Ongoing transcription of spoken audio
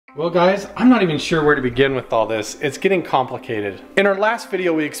Well guys, I'm not even sure where to begin with all this. It's getting complicated. In our last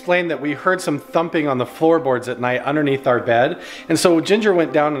video, we explained that we heard some thumping on the floorboards at night underneath our bed. And so Ginger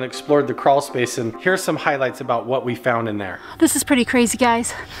went down and explored the crawl space, and here's some highlights about what we found in there. This is pretty crazy,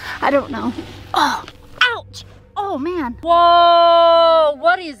 guys. I don't know. Oh, ouch! Oh man. Whoa,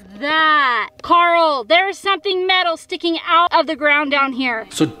 what is that? Carl, there's something metal sticking out of the ground down here.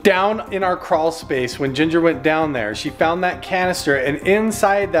 So down in our crawl space, when Ginger went down there, she found that canister, and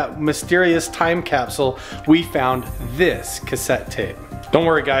inside that mysterious time capsule, we found this cassette tape. Don't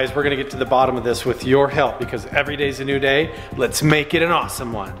worry guys, we're gonna get to the bottom of this with your help, because every day's a new day. Let's make it an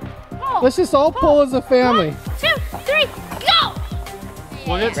awesome one. Let's just all pull as a family. 1, 2, 3, go!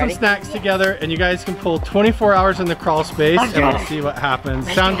 We'll get some snacks together, and you guys can pull 24 hours in the crawl space, and we'll see what happens.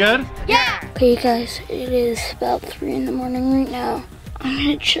 Sound good? Yeah! Okay guys, it is about 3 in the morning right now. I'm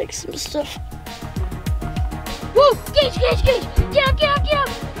gonna check some stuff. Woo! Gage! Get up, get up, get up!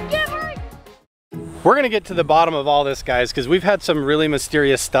 Get up, hurry! We're gonna get to the bottom of all this, guys, because we've had some really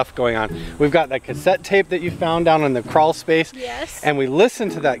mysterious stuff going on. We've got that cassette tape that you found down in the crawl space. Yes. And we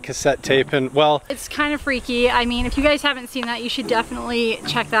listened to that cassette tape, and well, it's kind of freaky. I mean, if you guys haven't seen that, you should definitely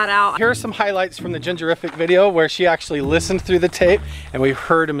check that out. here are some highlights from the Jingerrific video where she actually listened through the tape and we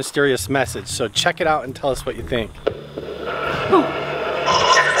heard a mysterious message. So check it out and tell us what you think. Oh.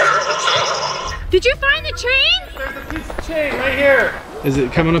 Did you find the chain? There's a piece of chain right here. Is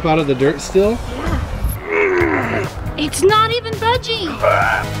it coming up out of the dirt still? It's not even budging.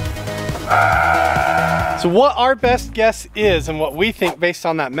 So what our best guess is and what we think based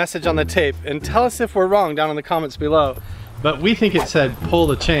on that message on the tape, and tell us if we're wrong down in the comments below, but we think it said pull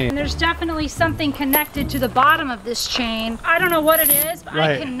the chain. And there's definitely something connected to the bottom of this chain. I don't know what it is, but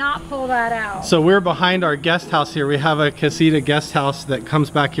Right. I cannot pull that out. So we're behind our guest house here. We have a Cassette guest house that comes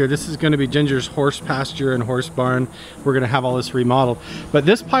back here. This is gonna be Ginger's horse pasture and horse barn. We're gonna have all this remodeled. But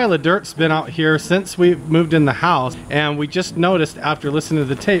this pile of dirt's been out here since we moved in the house, and we just noticed after listening to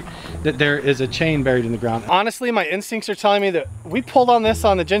the tape that there is a chain buried in the ground. Honestly, my instincts are telling me that we pulled on this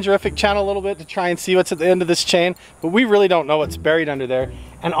on the Jingerrific channel a little bit to try and see what's at the end of this chain, but we really don't know what's buried under there.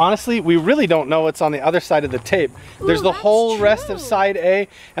 And honestly, we really don't know what's on the other side of the tape. There's the whole rest of side A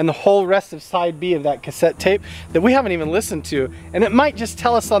and the whole rest of side B of that cassette tape that we haven't even listened to. And it might just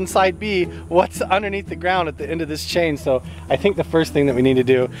tell us on side B what's underneath the ground at the end of this chain. So I think the first thing that we need to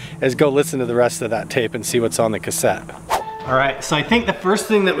do is go listen to the rest of that tape and see what's on the cassette. All right, so I think the first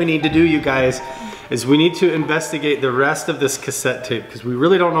thing that we need to do, you guys, is we need to investigate the rest of this cassette tape, because we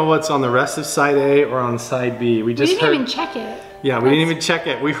really don't know what's on the rest of side A or on side B. We didn't even check it. Yeah, we didn't even check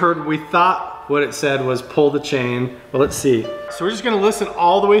it. We thought what it said was pull the chain. Well, let's see. So we're just gonna listen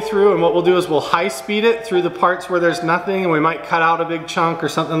all the way through, and what we'll do is we'll high speed it through the parts where there's nothing, and we might cut out a big chunk or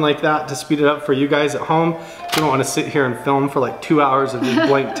something like that to speed it up for you guys at home. You don't wanna sit here and film for like 2 hours of just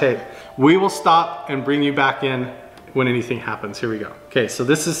blank tape. We will stop and bring you back in when anything happens. Here we go. Okay, so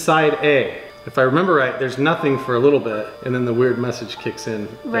this is side A. If I remember right, there's nothing for a little bit, and then the weird message kicks in.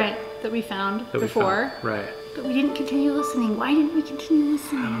 Right, that we found before. Right. But we didn't continue listening. Why didn't we continue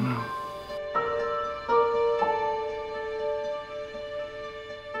listening? I don't know.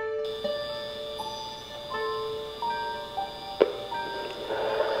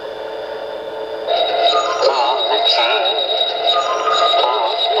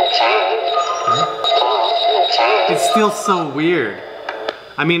 It's still so weird.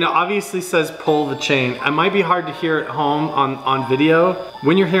 I mean, it obviously says pull the chain. It might be hard to hear at home on video.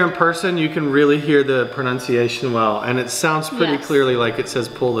 When you're here in person, you can really hear the pronunciation well, and it sounds pretty clearly like it says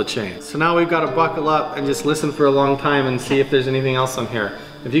pull the chain. So now we've got to buckle up and just listen for a long time and see if there's anything else on here.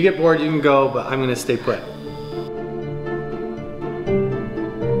 If you get bored, you can go, but I'm gonna stay put.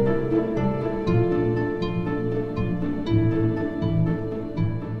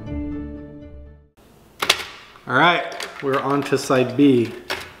 All right, we're on to side B.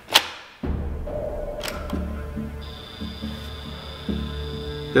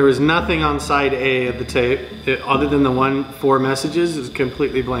 There was nothing on side A of the tape, other than the 4 messages. It was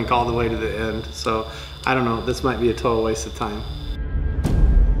completely blank all the way to the end. So I don't know, this might be a total waste of time.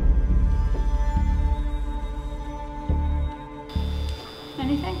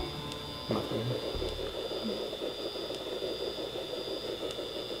 Anything? Nothing.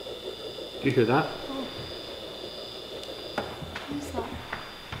 Do you hear that? What is that?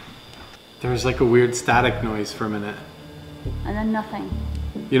 There was like a weird static noise for a minute. And then nothing.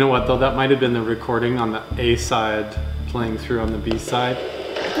 You know what though, that might have been the recording on the A side playing through on the B side.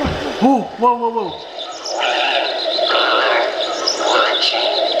 Oh, whoa, whoa, whoa.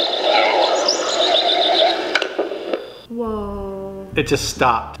 Whoa. It just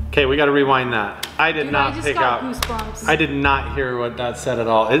stopped. Okay, we gotta rewind that. I did not pick up. Goosebumps. I did not hear what that said at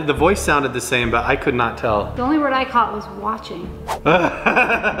all. The voice sounded the same, but I could not tell. The only word I caught was watching.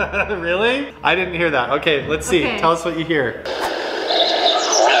 Really? I didn't hear that. Okay, let's see. Okay. Tell us what you hear.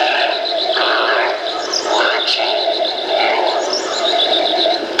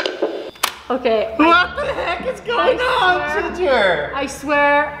 Okay. What the heck is going on, Ginger? I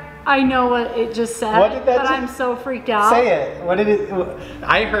swear I know what it just said, What did that but I'm so freaked out. Say it. What did it?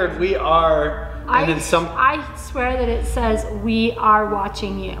 I heard we are, and then some. I swear that it says we are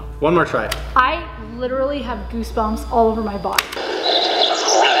watching you. One more try. I literally have goosebumps all over my body.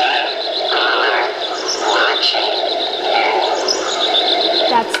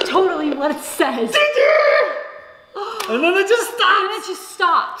 That's totally what it says. And then it just stops. And it just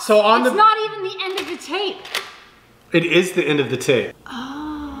stops. So on it's not even the end of the tape. It is the end of the tape.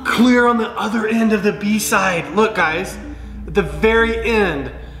 Oh. Clear on the other end of the B side. Look, guys, at the very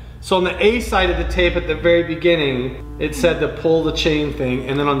end. So on the A side of the tape at the very beginning, it said to pull the chain thing,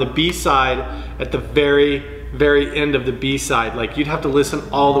 and then on the B side, at the very, very end of the B side, like you'd have to listen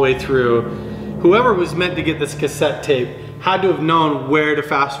all the way through. Whoever was meant to get this cassette tape had to have known where to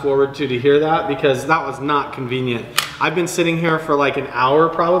fast forward to hear that, because that was not convenient. I've been sitting here for like an hour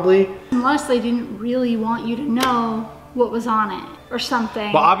probably. Unless they didn't really want you to know what was on it or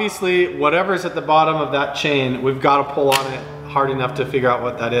something. But obviously, whatever's at the bottom of that chain, we've got to pull on it hard enough to figure out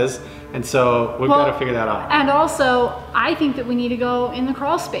what that is. And so we've got to figure that out. And also, I think that we need to go in the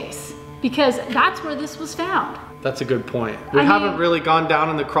crawl space, because that's where this was found. That's a good point. We haven't really gone down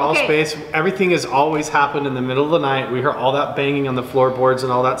in the crawl space. Everything has always happened in the middle of the night. We hear all that banging on the floorboards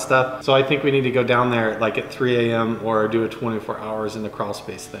and all that stuff. So I think we need to go down there like at 3 a.m. or do a 24 hours in the crawl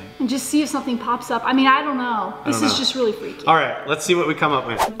space thing. And just see if something pops up. I mean, I don't know. This is just really freaky. All right, let's see what we come up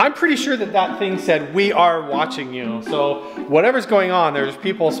with. I'm pretty sure that that thing said, we are watching you. So whatever's going on, there's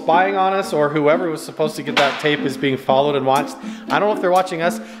people spying on us, or whoever was supposed to get that tape is being followed and watched. I don't know if they're watching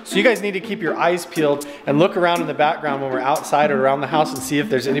us. So you guys need to keep your eyes peeled and look around in the background when we're outside or around the house and see if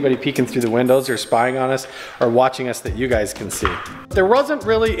there's anybody peeking through the windows or spying on us or watching us that you guys can see. There wasn't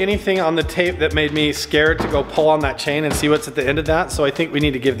really anything on the tape that made me scared to go pull on that chain and see what's at the end of that, so I think we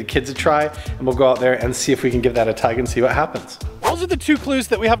need to give the kids a try, and we'll go out there and see if we can give that a tug and see what happens. Those are the two clues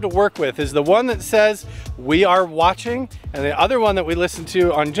that we have to work with, is the one that says we are watching, and the other one that we listen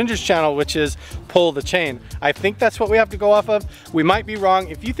to on Ginger's channel, which is pull the chain. I think that's what we have to go off of. We might be wrong.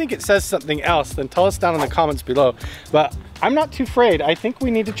 If you think it says something else, then tell us down in the comments below. But I'm not too afraid. I think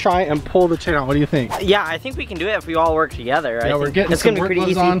we need to try and pull the chain out. What do you think? Yeah, I think we can do it if we all work together. Yeah, we're getting some work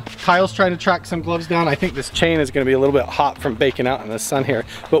gloves on. Kyle's trying to track some gloves down. I think this chain is going to be a little bit hot from baking out in the sun here,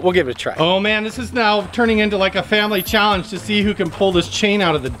 but we'll give it a try. Oh man, this is now turning into like a family challenge to see who can pull this chain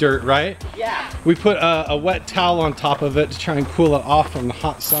out of the dirt, right? Yeah. We put a wet towel on top of it to try and cool it off from the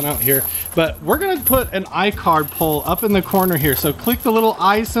hot sun out here. But we're going to put an iCard pull up in the corner here. So click the little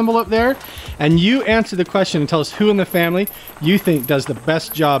eye symbol up there, and you answer the question and tell us who in the family you think does the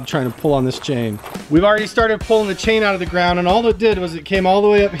best job trying to pull on this chain. We've already started pulling the chain out of the ground, and all it did was it came all the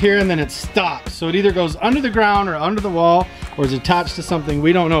way up here and then it stopped. So it either goes under the ground or under the wall or is attached to something.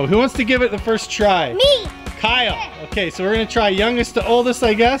 We don't know. Who wants to give it the first try? Me! Kyle. Okay, so we're gonna try youngest to oldest,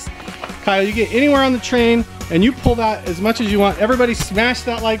 I guess. Kyle, you get anywhere on the train and you pull that as much as you want. Everybody smash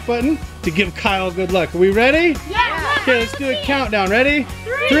that like button to give Kyle good luck. Are we ready? Yeah! Okay, let's do a countdown. Ready?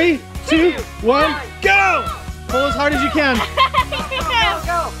 3, 2, 1, go! Pull as hard as you can.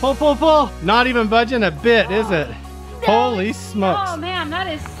 Go. Pull, pull, pull. Not even budging a bit, is it? Holy smokes. Oh man, that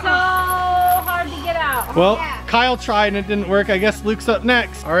is so hard to get out. Well, Kyle tried and it didn't work. I guess Luke's up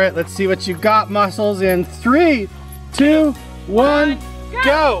next. All right, let's see what you got, muscles. In 3, 2, 1,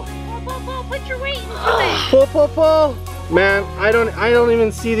 go. Pull, pull, pull. Put your weight into it. Pull, pull, pull. Man, I don't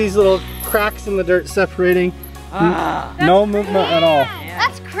even see these little cracks in the dirt separating. No movement at all.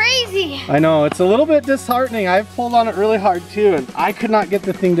 That's crazy. I know, it's a little bit disheartening. I've pulled on it really hard too, and I could not get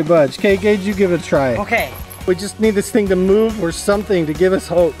the thing to budge. Okay, Gage, you give it a try. Okay. We just need this thing to move or something to give us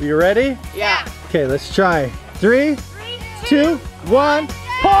hope. You ready? Yeah. Okay, let's try. 3, 2, 1,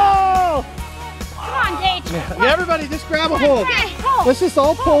 pull! Come on, Gage. Yeah, everybody just grab a hold. Pull. Let's just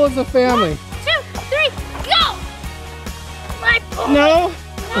all pull as a family. 1, 2, 3, go! No?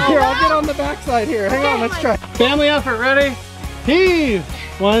 Here, I'll get on the backside here. Hang on, let's try. Family effort, ready? Heave!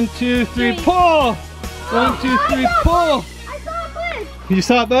 1, 2, 3, pull! 1, 2, 3, pull! I saw it budge. You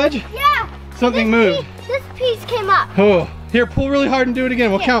saw it budge? Yeah. Something moved. This piece came up. Oh, here, pull really hard and do it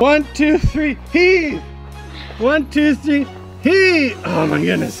again. We'll count. 1, 2, 3, heave! 1, 2, 3, heave! Oh my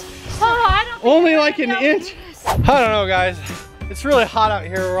goodness. Oh, I don't think Only like an inch. I don't know, guys. It's really hot out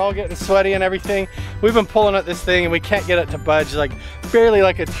here. We're all getting sweaty and everything. We've been pulling at this thing and we can't get it to budge. Like barely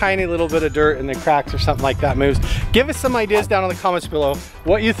like a tiny little bit of dirt in the cracks or something like that moves. Give us some ideas down in the comments below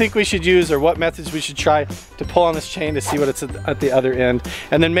what you think we should use or what methods we should try to pull on this chain to see what it's at the other end.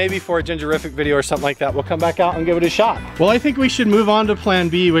 And then maybe for a Jingerrific video or something like that, we'll come back out and give it a shot. Well, I think we should move on to plan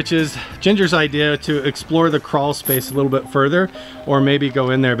B, which is Ginger's idea to explore the crawl space a little bit further or maybe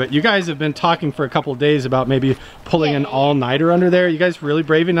go in there. But you guys have been talking for a couple days about maybe pulling an all-nighter under there. You guys really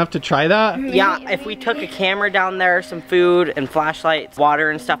brave enough to try that? Yeah, if we took a camera down there, some food and flashlights,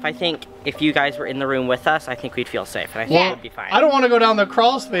 water and stuff, I think if you guys were in the room with us, I think we'd feel safe and I think it would be fine. I don't want to go down the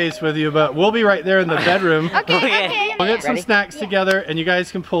crawl space with you, but we'll be right there in the bedroom. Okay. We'll get some snacks together and you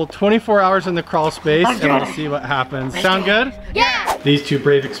guys can pull 24 hours in the crawl space and we'll see what happens. Sound good? Yeah. These two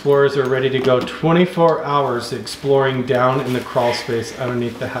brave explorers are ready to go 24 hours exploring down in the crawl space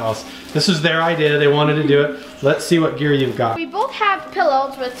underneath the house. This is their idea. They wanted to do it. Let's see what gear you've got. We both have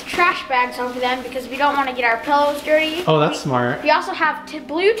pillows with trash bags over them because we don't want to get our pillows dirty. Oh, that's smart. We also have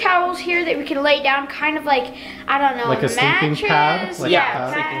blue towels here that we can lay down kind of like, I don't know, Like a sleeping pad? Like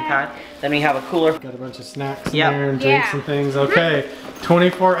yeah, sleeping pad. Then we have a cooler. Got a bunch of snacks in there and drinks and things. Okay,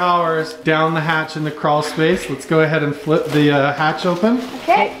 24 hours down the hatch in the crawl space. Let's go ahead and flip the hatch open.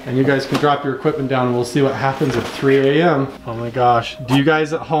 Okay. And you guys can drop your equipment down and we'll see what happens at 3 a.m. Oh my gosh. Do you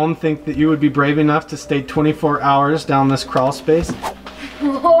guys at home think that you would be brave enough to stay 24 hours down this crawl space?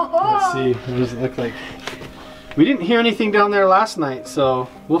 Let's see, what does it look like? We didn't hear anything down there last night, so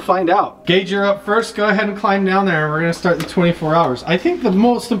we'll find out. Gage, you're up first. Go ahead and climb down there and we're gonna start the 24 hours. I think the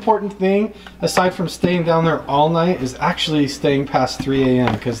most important thing, aside from staying down there all night, is actually staying past 3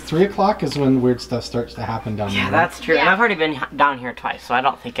 a.m. because 3 o'clock is when weird stuff starts to happen down there. Yeah, that's true. And I've already been down here twice, so I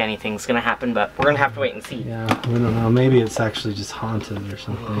don't think anything's gonna happen, but we're gonna have to wait and see. Yeah, we don't know. Maybe it's actually just haunted or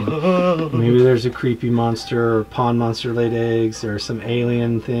something. Maybe there's a creepy monster or pond monster laid eggs or some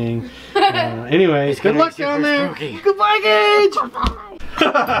alien thing. Anyways, good luck down there. Goodbye, Gage! Just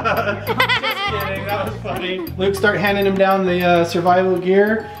kidding, that was funny. Luke, start handing him down the survival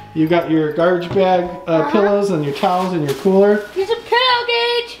gear. You got your garbage bag pillows and your towels and your cooler. Here's a pillow,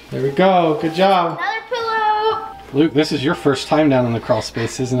 Gage. There we go, good job. Another pillow. Luke, this is your first time down in the crawl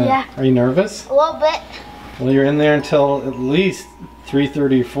space, isn't it? Yeah. Are you nervous? A little bit. Well, you're in there until at least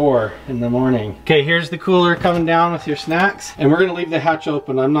 3:34 in the morning. Okay, here's the cooler coming down with your snacks. And we're gonna leave the hatch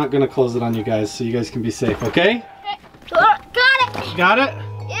open. I'm not gonna close it on you guys so you guys can be safe, okay? Got it. Got it?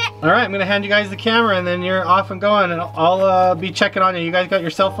 Yeah. All right, I'm gonna hand you guys the camera and then you're off and going and I'll be checking on you. You guys got your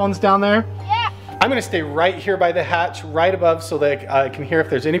cell phones down there? Yeah. I'm gonna stay right here by the hatch, right above, so that I can hear if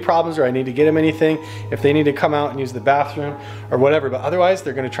there's any problems or I need to get them anything, if they need to come out and use the bathroom or whatever. But otherwise,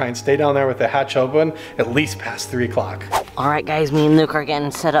 they're gonna try and stay down there with the hatch open at least past 3 o'clock. All right, guys, me and Luke are getting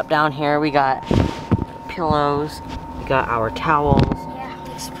set up down here. We got pillows, we got our towels.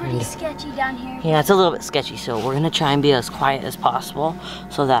 Yeah, it's pretty sketchy down here. Yeah, it's a little bit sketchy, so we're gonna try and be as quiet as possible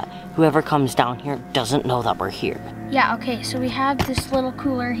so that whoever comes down here doesn't know that we're here. Yeah, okay, so we have this little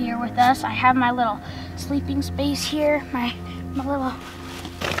cooler here with us. I have my little sleeping space here, my little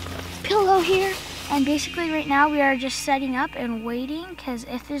pillow here. And basically right now we are just setting up and waiting because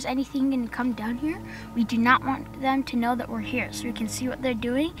if there's anything gonna come down here, we do not want them to know that we're here so we can see what they're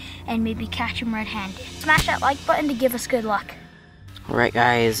doing and maybe catch them red-handed. Smash that like button to give us good luck. All right,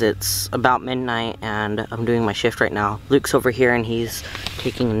 guys, it's about midnight and I'm doing my shift right now. Luke's over here and he's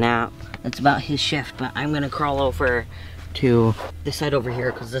taking a nap. It's about his shift, but I'm gonna crawl over to this side over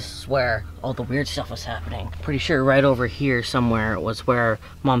here because this is where all the weird stuff was happening. Pretty sure right over here somewhere was where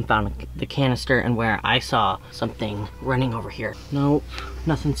Mom found the canister and where I saw something running over here. Nope,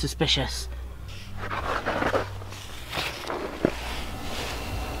 nothing suspicious.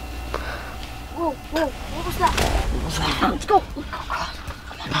 Whoa, what was that? What was that? Let's go.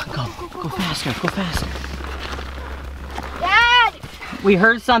 Come on, go faster, go faster. Dad! We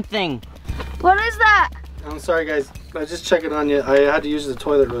heard something. What is that? I'm sorry, guys. I was just checking on you. I had to use the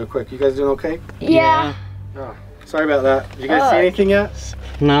toilet really quick. You guys doing okay? Yeah. Oh, sorry about that. Did you guys see anything yet?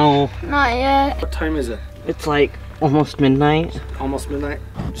 No. Not yet. What time is it? It's like almost midnight. Almost midnight.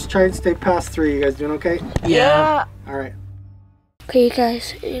 Just try and stay past 3. You guys doing okay? Yeah. All right. Okay,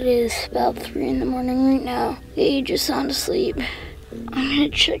 guys, it is about 3 in the morning right now. Gage is sound asleep. I'm gonna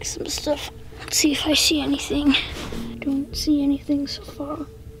check some stuff. Let's see if I see anything. Don't see anything so far.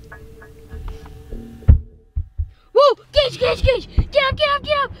 Whoa! Gage! Get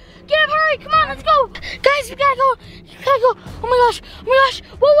up! Hurry! Come on, let's go! Guys, we gotta go! Oh my gosh!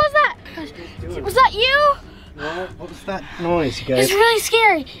 What was that? Was that you? No, what was that noise, you guys? It's really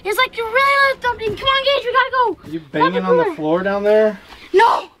scary. It's like you're really loud thumping. Come on, Gage, we gotta go. Are you banging on the floor down there?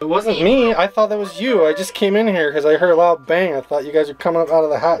 No! It wasn't me. I thought that was you. I just came in here because I heard a loud bang. I thought you guys were coming up out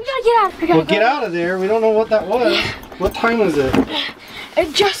of the hatch. We gotta get out. Well, get out of there. We don't know what that was. What time was it?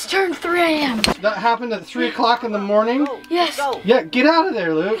 It just turned 3 a.m. That happened at 3 o'clock in the morning? Yes. Yeah, get out of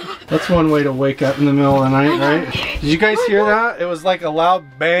there, Luke. That's one way to wake up in the middle of the night, right? Did you guys hear that? It was like a loud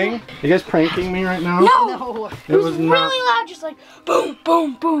bang. You guys pranking me right now? No. It was not. Really loud, just like boom,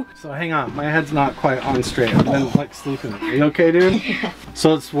 boom, boom. So hang on, my head's not quite on straight. I've been like sleeping. Are you okay, dude?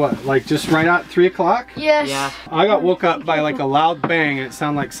 So it's what, like just right at 3 o'clock? Yes. Yeah. I got woke up by like a loud bang and it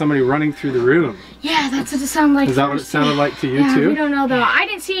sounded like somebody running through the room. Yeah, that's what it sounded like. Is that what it sounded like to you Yeah, too? we don't know though. I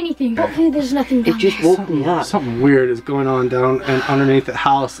didn't see anything. Hopefully there's nothing down It just there. woke me up. Something weird is going on down and underneath the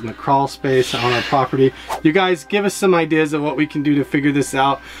house in the crawl space on our property. You guys give us some ideas of what we can do to figure this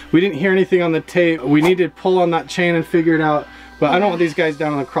out. We didn't hear anything on the tape. We need to pull on that chain and figure it out. But I don't want these guys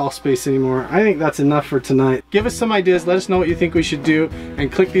down in the crawl space anymore. I think that's enough for tonight. Give us some ideas, let us know what you think we should do,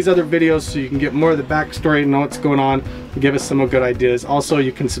 and click these other videos so you can get more of the backstory and know what's going on. Give us some good ideas. Also,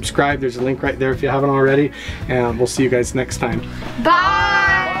 you can subscribe. There's a link right there if you haven't already. And we'll see you guys next time.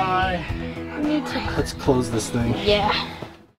 Bye. Bye. Let's close this thing. Yeah.